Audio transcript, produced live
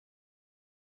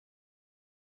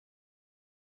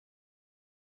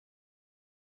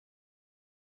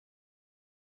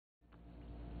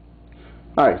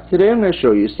Alright, today I'm going to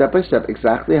show you step by step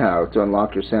exactly how to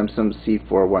unlock your Samsung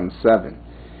C417.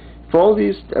 Follow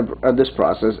this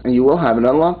process and you will have an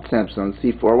unlocked Samsung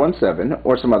C417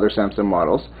 or some other Samsung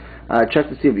models. Check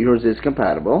to see if yours is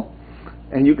compatible,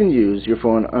 and you can use your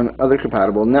phone on other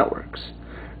compatible networks.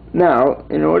 Now,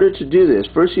 in order to do this,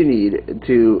 first you need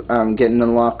to get an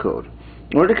unlock code.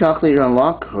 In order to calculate your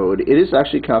unlock code, it is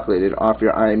actually calculated off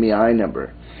your IMEI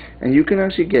number. And you can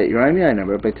actually get your IMEI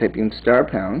number by typing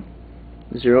 *#06#.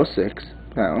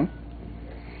 Now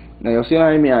you'll see an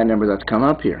IMEI number that's come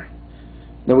up here.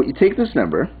 Now you take this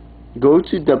number, go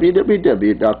to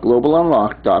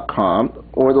www.globalunlock.com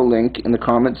or the link in the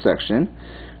comment section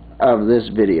of this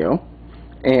video,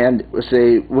 and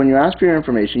say when you ask for your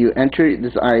information, you enter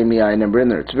this IMEI number in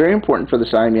there. It's very important for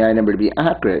this IMEI number to be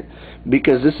accurate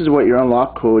because this is what your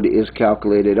unlock code is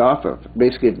calculated off of.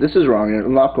 Basically, if this is wrong, your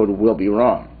unlock code will be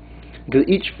wrong because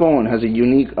each phone has a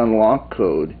unique unlock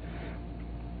code.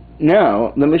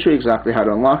 Now, let me show you exactly how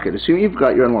to unlock it. Assuming you've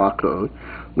got your unlock code,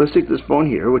 let's take this phone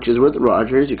here, which is with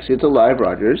Rogers. You can see it's a live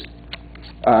Rogers.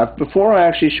 Before I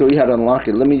actually show you how to unlock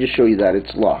it, let me just show you that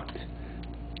it's locked.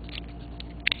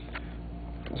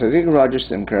 So I take a Rogers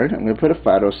SIM card. I'm going to put a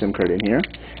Fido SIM card in here,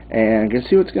 and you can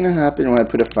see what's going to happen when I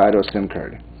put a Fido SIM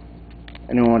card.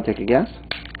 Anyone want to take a guess?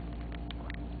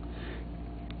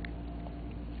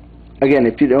 Again,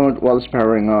 if you don't, while it's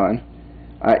powering on,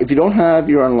 if you don't have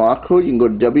your unlock code, you can go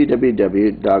to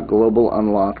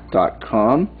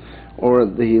www.globalunlock.com or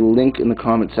the link in the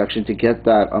comment section to get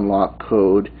that unlock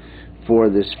code for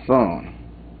this phone.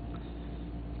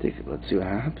 Let's see what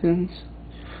happens.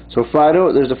 So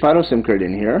Fido, there's a Fido SIM card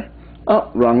in here. Oh,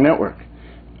 wrong network.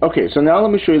 Okay, so now let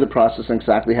me show you the process and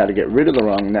exactly how to get rid of the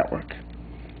wrong network.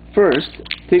 First,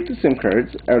 take the SIM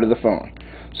cards out of the phone.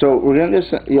 So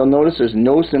you'll notice there's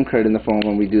no SIM card in the phone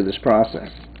when we do this process.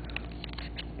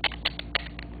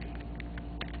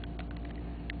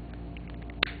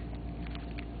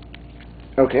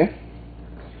 Okay,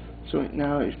 so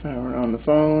now he's powering on the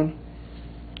phone.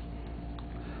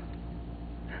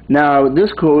 Now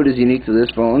this code is unique to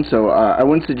this phone, so I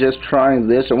wouldn't suggest trying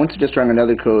this. I wouldn't suggest trying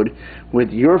another code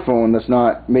with your phone that's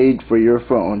not made for your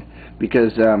phone,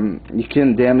 because you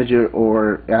can damage it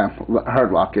or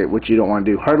hard lock it, which you don't want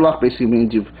to do. Hard lock basically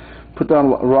means you've put the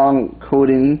wrong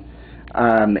coding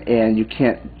and you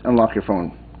can't unlock your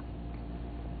phone.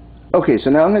 Okay, so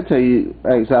now I'm going to tell you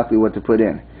exactly what to put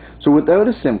in. So without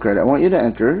a SIM card, I want you to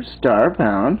enter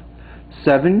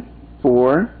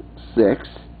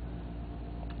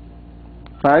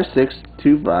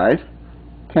 *7465625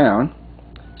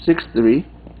 #638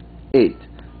 #.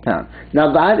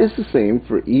 Now that is the same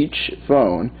for each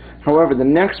phone. However, the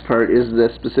next part is the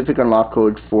specific unlock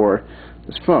code for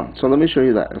this phone. So let me show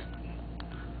you that.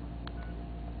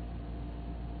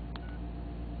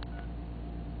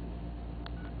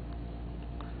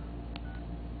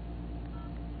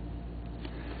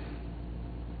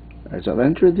 Alright, so I've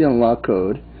entered the unlock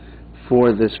code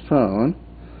for this phone.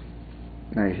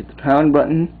 Now you hit the pound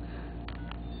button.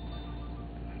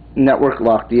 Network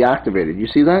lock deactivated. You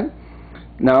see that?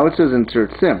 Now it says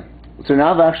insert SIM. So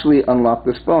now I've actually unlocked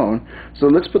this phone. So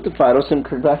let's put the Fido SIM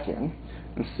card back in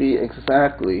and see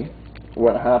exactly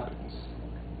what happens.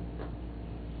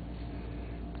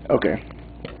 Okay.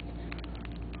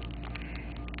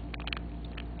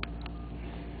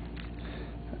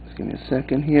 Just give me a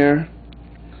second here.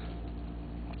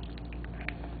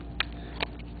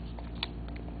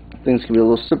 Things can be a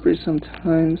little slippery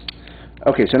sometimes.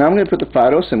 Okay, so now I'm going to put the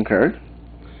Fido SIM card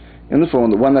in the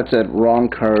phone, the one that said wrong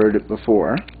card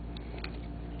before.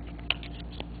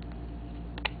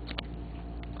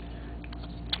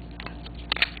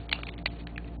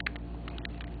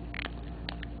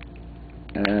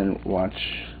 And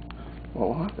watch what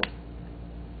will happen.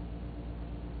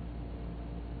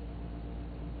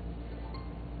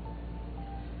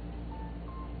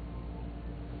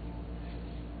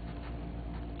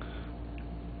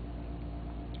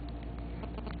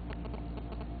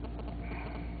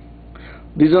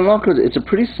 These unlock codes, it's a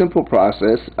pretty simple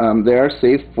process. They are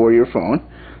safe for your phone.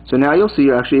 So now you'll see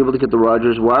you're actually able to get the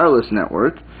Rogers wireless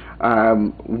network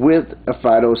with a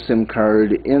Fido SIM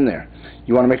card in there.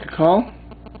 You want to make a call?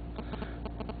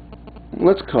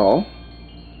 Let's call.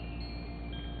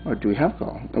 Or do we have a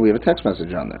call? We have a text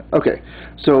message on there. Okay,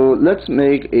 so let's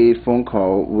make a phone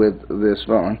call with this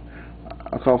phone.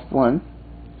 I'll call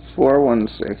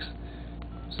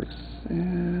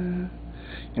 1-416-6.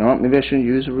 You know what, maybe I shouldn't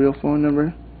use a real phone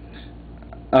number.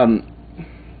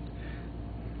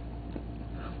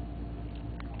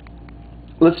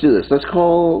 Let's do this. Let's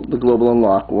call the Global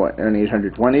Unlock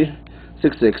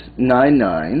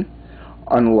 1-800-20-6699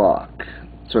 unlock.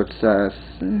 So it's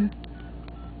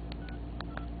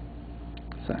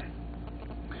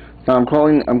Now I'm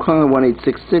calling the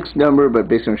 1-866 number, but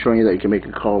basically I'm showing you that you can make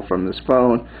a call from this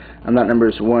phone, and that number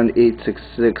is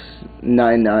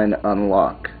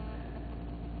 1-866-99-UNLOCK.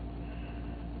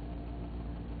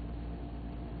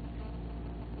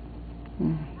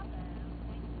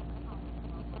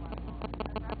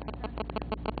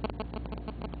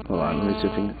 Hold on, let me see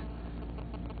if we can...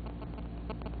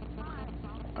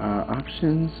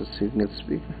 options, let's see if we can get the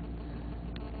speaker.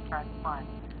 Press 1.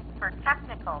 For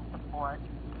technical support,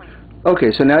 please.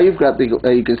 Okay, so now you've got the,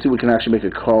 you can see we can actually make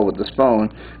a call with this phone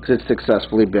because it's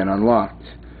successfully been unlocked.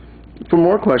 For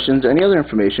more questions or any other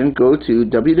information, go to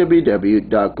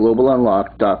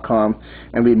www.globalunlock.com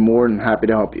and we'd be more than happy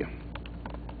to help you.